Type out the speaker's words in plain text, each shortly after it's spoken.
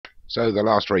So the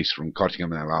last race from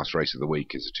Cottenham, our last race of the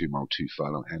week, is a 2 mile 2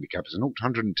 furlong handicap. It's an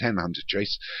 110 hunter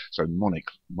chase. So Monique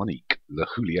Le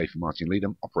Houlier for Martin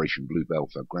Leadham, Operation Bluebell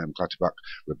for Graham Clutterbuck,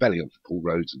 Rebellion for Paul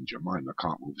Rhodes, and Jemima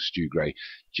Cartwell for Stu Gray.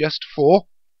 Just for,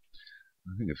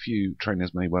 I think a few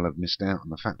trainers may well have missed out on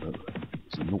the fact that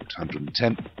it's a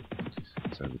 110.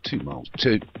 So the 2 miles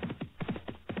 2.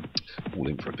 All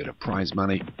in for a bit of prize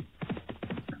money.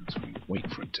 As we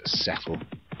wait for it to settle.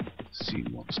 See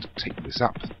who wants to take this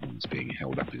up. The one that's being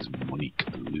held up is Monique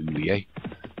Lullier.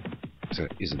 So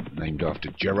it isn't named after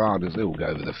Gerard, as they will go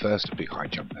over the first. A big high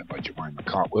jump there by Jemima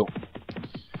Cartwell.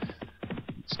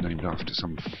 It's named after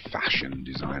some fashion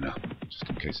designer, just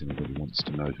in case anybody wants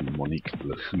to know who Monique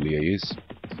Lullier is.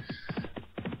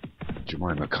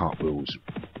 Jemima Cartwell's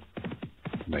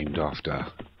named after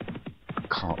a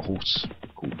cart horse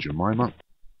called Jemima.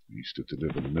 He used to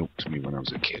deliver the milk to me when I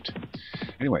was a kid.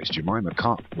 Anyway, it's Jemima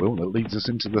Cartwell that leads us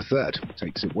into the third.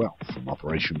 Takes it well from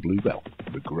Operation Bluebell.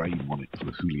 The Grey, Monique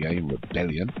Le Houlier and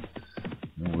Rebellion.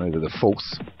 All over the fourth.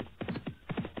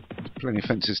 There's plenty of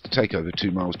fences to take over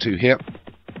 2 miles 2 here.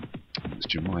 And it's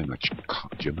Jemima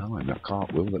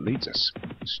Cartwell that leads us.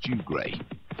 Stu Gray.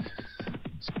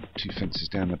 There's 2 fences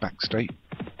down the back straight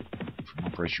from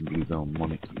Operation Bluebell and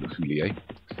Monique Le Houlier.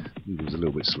 He was a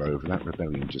little bit slow over that.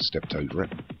 Rebellion just stepped over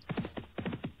it.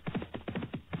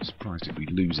 Surprised if we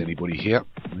lose anybody here.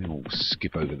 They all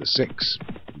skip over the 6.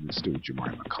 And there's still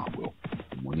Jemima Cartwell.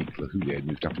 Monique Le Houlier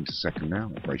moved up into second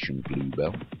now. Operation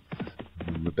Bluebell.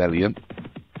 And Rebellion.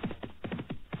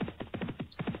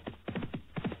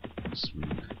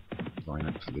 Smooth line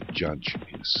up for the judge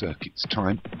in a circuit's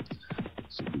time.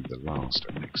 This will be the last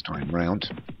and next time round.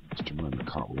 It's Jemima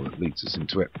Cartwell that leads us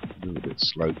into it. A little bit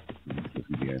slow. Monique Le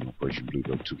Houlier and Operation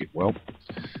Bluebell took it well.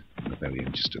 And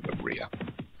Rebellion just at the rear.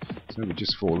 So we're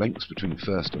just 4 lengths between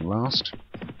first and last.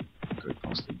 Go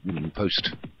past the winning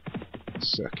post.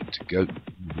 Circuit to go.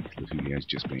 Monique Le Houlier is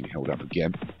just being held up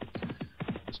again.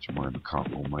 As Jemima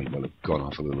Cartwell may well have gone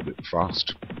off a little bit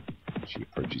fast. She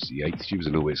approaches the 8th. She was a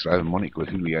little bit slow. Monique Le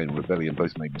Houlier and Rebellion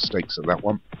both made mistakes of that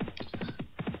one.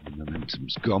 The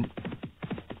momentum's gone.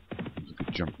 There's a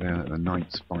good jump there at the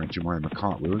 9th by Jemima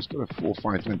Cartwell. It's got a 4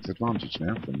 or 5 length advantage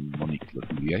now from Monique Le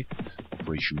Houlier.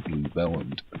 Operation Bluebell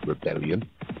and Rebellion.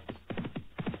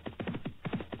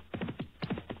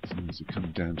 As we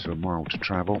come down to a mile to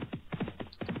travel.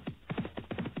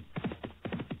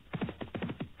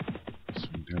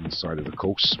 Swing down the side of the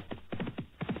course.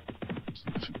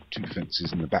 2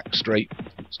 fences in the back straight.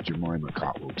 It's Jemima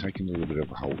Cartwell taking a little bit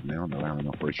of a hold now and allowing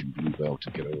Operation Bluebell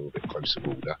to get a little bit closer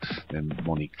order. Then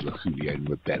Monique Le Houlier and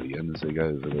Rebellion as they go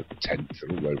over the 10th.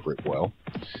 They're all over it well.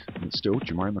 And it's still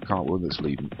Jemima Cartwell that's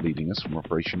leading us from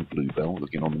Operation Bluebell,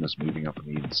 looking ominous, moving up on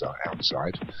the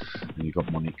outside. And you've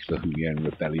got Monique Le Houlier and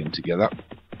Rebellion together.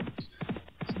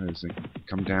 So as they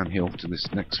come downhill to this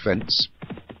next fence,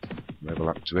 level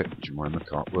up to it, Jemima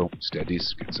Cartwell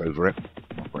steadies, gets over it.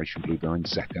 Operation Bluebell in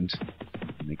second.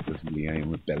 Monique Le Houlier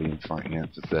and Rebellion fighting out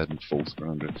for 3rd and 4th. We're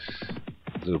under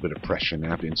a little bit of pressure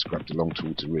now, being scrubbed along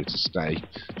towards the rear to stay.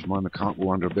 Jemima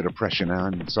Cartwell under a bit of pressure now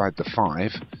inside the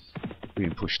 5.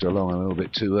 Being pushed along a little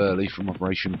bit too early from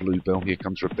Operation Bluebell. Here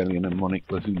comes Rebellion and Monique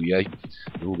Le Houlier.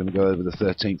 They're all going to go over the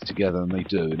 13th together, and they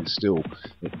do. And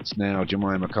it's now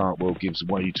Jemima Cartwell gives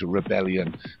way to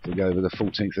Rebellion. They go over the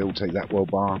 14th. They all take that well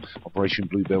bar. Operation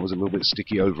Bluebell was a little bit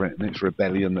sticky over it, and it's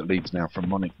Rebellion that leads now from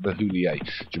Monique Le Houlier.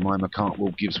 Jemima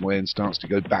Cartwell gives way and starts to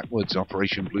go backwards.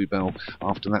 Operation Bluebell,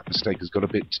 after that mistake, has got a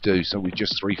bit to do. So with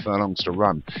just 3 furlongs to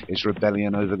run, it's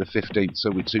Rebellion over the 15th.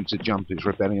 So with 2 to jump, it's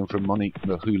Rebellion from Monique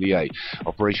Le Houlier.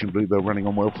 Operation Bluebell running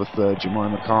on well for 3rd.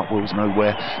 Jemima Cartwell's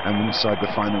nowhere, and inside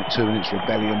the final 2, and it's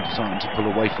Rebellion starting to pull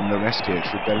away from the rest here.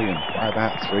 It's Rebellion by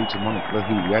about 3 to Monique Le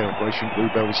Houlier. Operation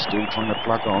Bluebell is still trying to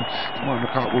plug on. Jemima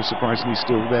Cartwell surprisingly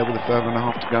still there with a furlong and a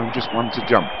half to go and just 1 to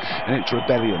jump. And it's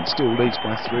Rebellion still leads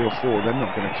by 3 or 4. They're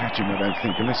not going to catch him, I don't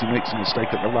think, unless he makes a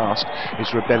mistake at the last.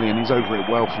 It's Rebellion. He's over it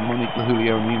well from Monique Le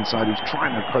Houlier on the inside, who's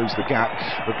trying to close the gap.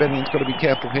 Rebellion's got to be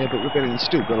careful here, but Rebellion's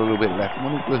still got a little bit left.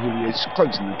 Monique Le Houlier is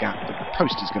closing the gap, but the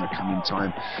post is going to come in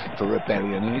time for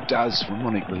Rebellion, and it does from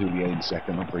Monique Le Houlier in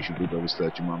second. Operation Bluebell was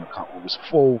 3rd. Jemima Cartwell was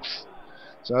 4th.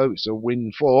 So it's a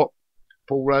win for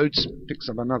Paul Rhodes. Picks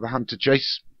up another hunter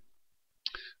chase.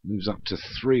 Moves up to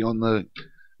 3 on the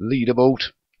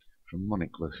leaderboard from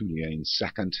Monique Le Houlier in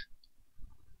second.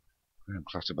 Graham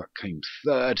Clutterbuck came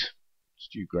 3rd.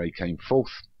 Stu Gray came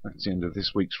 4th. That's the end of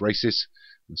this week's races.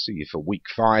 We'll see you for week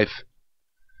 5.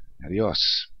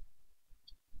 Adios.